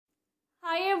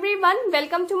Hi everyone,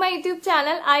 welcome to my YouTube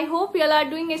channel. I hope you all are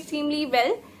doing extremely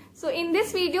well. So in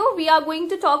this video, we are going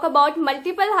to talk about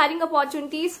multiple hiring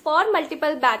opportunities for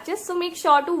multiple batches. So make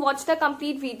sure to watch the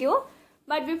complete video.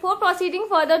 But before proceeding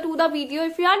further to the video,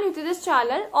 if you are new to this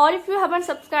channel or if you haven't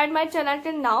subscribed my channel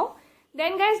till now,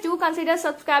 then guys do consider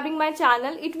subscribing my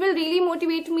channel. It will really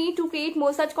motivate me to create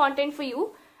more such content for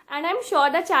you. And I'm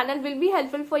sure the channel will be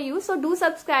helpful for you. So do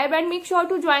subscribe and make sure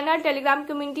to join our Telegram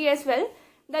community as well.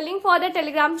 The link for the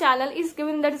Telegram channel is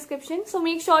given in the description. So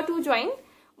make sure to join.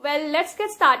 Well, let's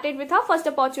get started with our first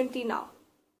opportunity now.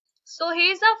 So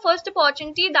here's our first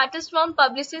opportunity, that is from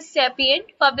Publicis Sapient.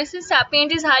 Publicis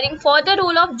Sapient is hiring for the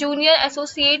role of Junior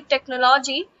Associate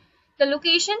Technology. The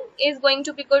location is going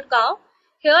to be Gurgaon.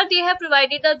 Here they have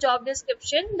provided a job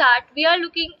description that we are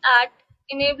looking at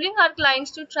enabling our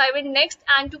clients to thrive in next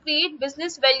and to create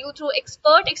business value through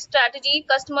expert strategy,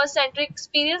 customer-centric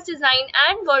experience design,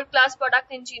 and world-class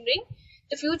product engineering.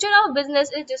 The future of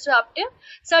business is disruptive.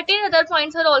 Certain other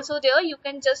points are also there. You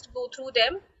can just go through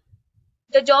them.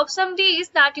 The job summary is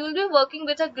that you will be working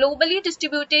with a globally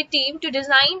distributed team to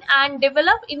design and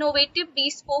develop innovative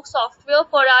bespoke software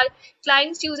for our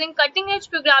clients using cutting-edge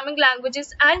programming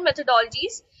languages and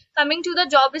methodologies. Coming to the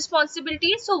job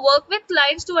responsibilities, so work with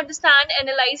clients to understand,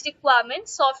 analyze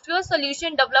requirements, software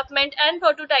solution development and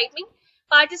prototyping.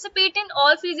 Participate in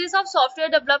all phases of software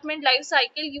development life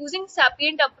cycle using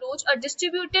Sapient approach, a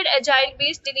distributed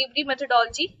agile-based delivery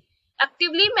methodology.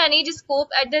 Actively manage scope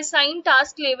at the assigned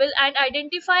task level and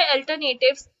identify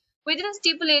alternatives within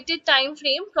stipulated time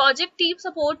frame. Project team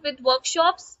support with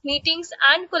workshops, meetings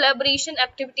and collaboration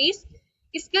activities.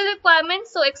 Skill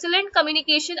requirements, so excellent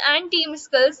communication and team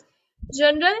skills,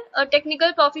 general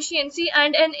technical proficiency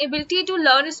and an ability to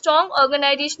learn, strong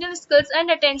organizational skills and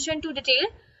attention to detail.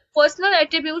 Personal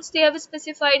attributes they have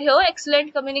specified here: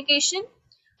 excellent communication,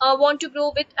 want to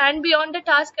grow with and beyond the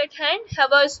task at hand,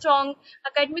 have a strong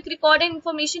academic record in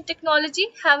information technology,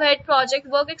 have had project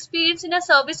work experience in a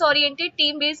service-oriented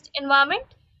team-based environment.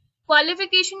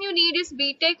 Qualification you need is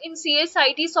BTech in CS,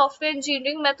 IT, software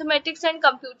engineering, mathematics and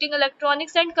computing,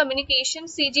 electronics and communication,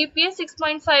 CGPA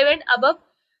 6.5 and above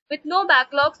with no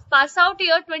backlogs. Pass out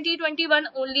year 2021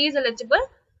 only is eligible.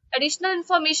 Additional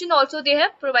information also they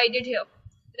have provided here,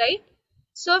 right?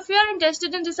 So if you are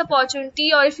interested in this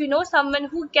opportunity or if you know someone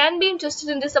who can be interested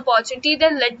in this opportunity,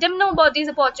 then let them know about these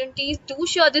opportunities. Do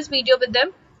share this video with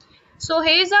them. So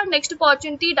here's our next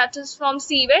opportunity, that is from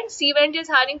Cvent. Cvent is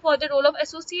hiring for the role of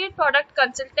Associate Product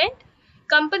Consultant.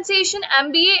 Compensation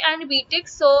MBA and BTech.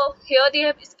 So here they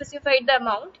have specified the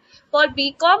amount. For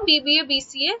BCom, BBA,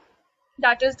 BCA,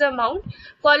 that is the amount.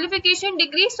 Qualification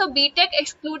degree, so BTech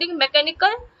excluding mechanical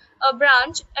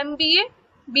branch, MBA,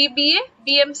 BBA,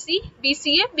 BMC,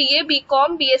 BCA, BA,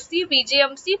 BCom, BSc,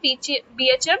 BJMC,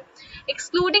 BHM,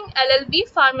 excluding LLB,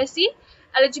 pharmacy.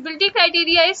 Eligibility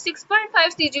criteria is 6.5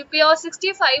 CGPA or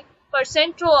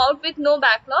 65% throughout with no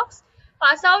backlogs.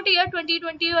 Pass out year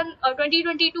 2021 or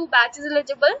 2022 batch is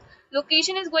eligible.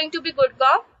 Location is going to be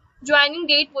Gurgaon. Joining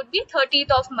date would be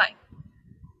 30th of May.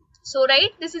 So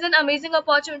right, this is an amazing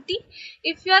opportunity.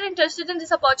 If you are interested in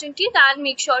this opportunity, then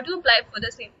make sure to apply for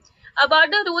the same.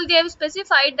 About the role, they have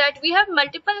specified that we have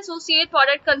multiple associate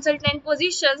product consultant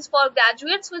positions for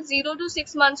graduates with 0 to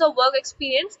 6 months of work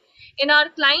experience in our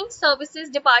client services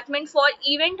department for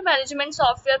event management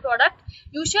software product.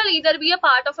 You shall either be a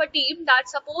part of a team that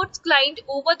supports client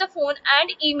over the phone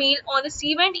and email on a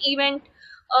Cvent event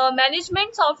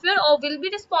management software or will be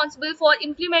responsible for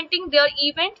implementing their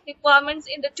event requirements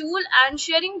in the tool and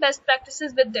sharing best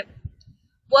practices with them.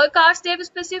 Work hours, they have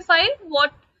specified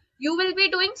what you will be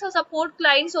doing, so support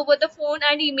clients over the phone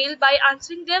and email by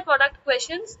answering their product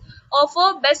questions,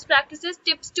 offer best practices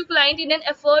tips to client in an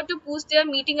effort to boost their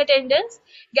meeting attendance,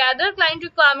 gather client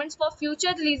requirements for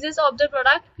future releases of the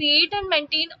product, create and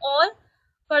maintain all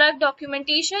product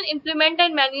documentation, implement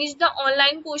and manage the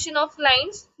online portion of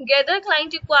clients, gather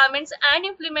client requirements and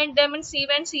implement them in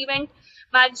Cvent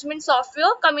management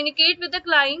software, communicate with the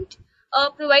client,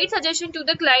 provide suggestion to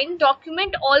the client,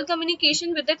 document all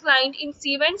communication with the client in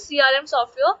Cvent CRM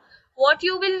software. What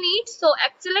you will need, so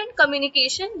excellent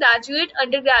communication, graduate,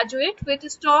 undergraduate with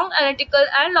strong analytical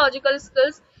and logical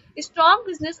skills, strong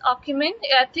business acumen,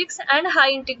 ethics and high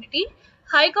integrity,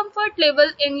 high comfort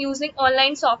level in using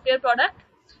online software product,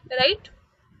 right?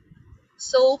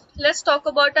 So let's talk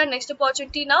about our next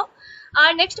opportunity now.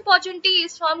 Our next opportunity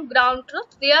is from Ground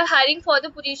Truth. They are hiring for the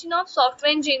position of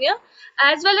software engineer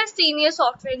as well as senior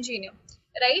software engineer,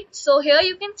 right? So here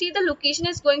you can see the location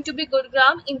is going to be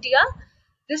Gurgaon, India.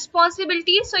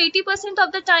 Responsibility, so 80%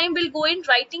 of the time will go in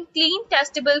writing clean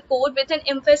testable code with an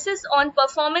emphasis on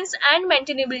performance and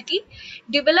maintainability,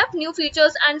 develop new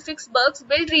features and fix bugs,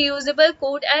 build reusable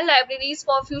code and libraries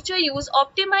for future use,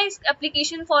 optimize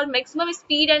application for maximum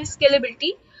speed and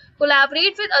scalability,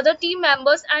 collaborate with other team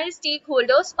members and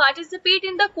stakeholders, participate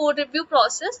in the code review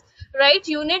process, write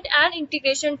unit and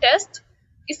integration tests.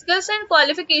 Skills and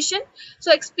qualification,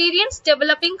 so experience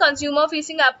developing consumer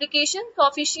facing application,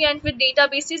 proficient with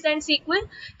databases and SQL,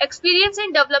 experience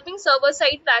in developing server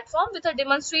side platform with a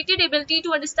demonstrated ability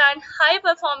to understand high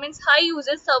performance high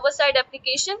usage server side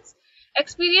applications,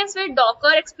 experience with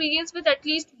Docker, experience with at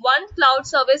least one cloud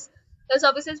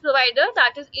services provider,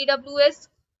 that is AWS,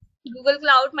 Google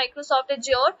Cloud, Microsoft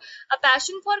Azure, a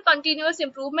passion for continuous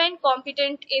improvement,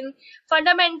 competent in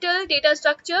fundamental data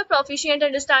structure, proficient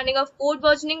understanding of code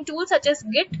versioning tools such as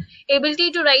Git, ability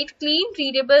to write clean,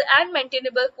 readable and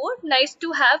maintainable code. Nice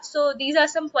to have. So these are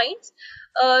some points.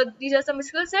 These are some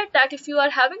skill set that if you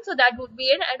are having, so that would be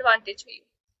an advantage for you.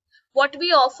 What we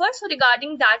offer, so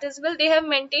regarding that as well, they have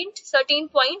maintained certain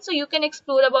points, so you can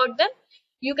explore about them.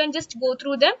 You can just go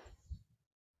through them.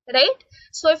 Right,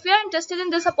 so if you are interested in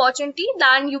this opportunity,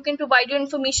 then you can provide your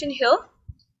information here,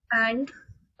 and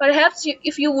perhaps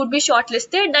if you would be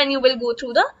shortlisted, then you will go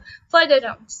through the further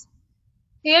rounds.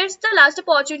 Here's the last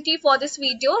opportunity for this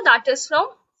video, that is from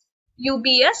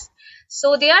UBS.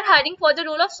 So they are hiring for the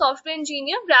role of software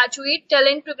engineer, graduate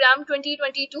talent program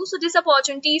 2022. So this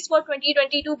opportunity is for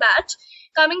 2022 batch.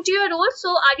 Coming to your role, so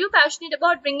are you passionate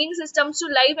about bringing systems to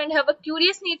life and have a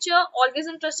curious nature, always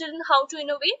interested in how to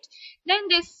innovate? Then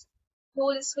this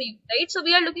role is for you, right? So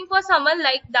we are looking for someone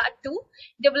like that too.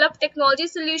 Develop technology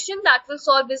solution that will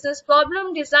solve business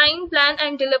problem, design, plan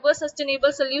and deliver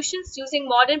sustainable solutions using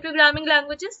modern programming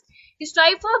languages.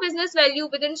 Strive for business value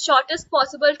within shortest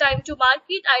possible time to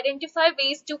market, identify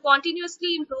ways to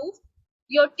continuously improve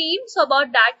your team. So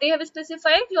about that, they have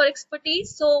specified your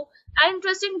expertise. So an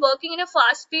interest in working in a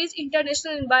fast-paced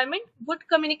international environment, good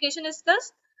communication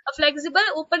skills, a flexible,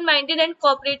 open-minded and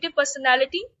cooperative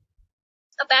personality,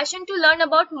 a passion to learn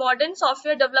about modern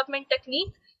software development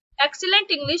technique,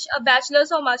 excellent English, a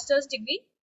bachelor's or master's degree.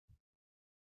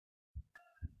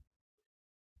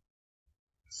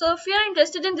 So if you are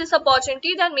interested in this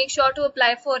opportunity, then make sure to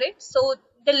apply for it. So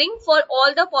the link for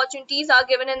all the opportunities are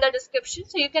given in the description,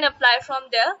 so you can apply from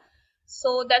there.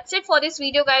 So that's it for this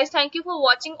video, guys. Thank you for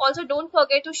watching. Also, don't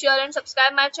forget to share and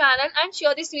subscribe my channel and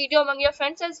share this video among your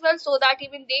friends as well, so that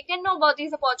even they can know about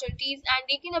these opportunities and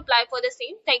they can apply for the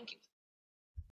same. Thank you.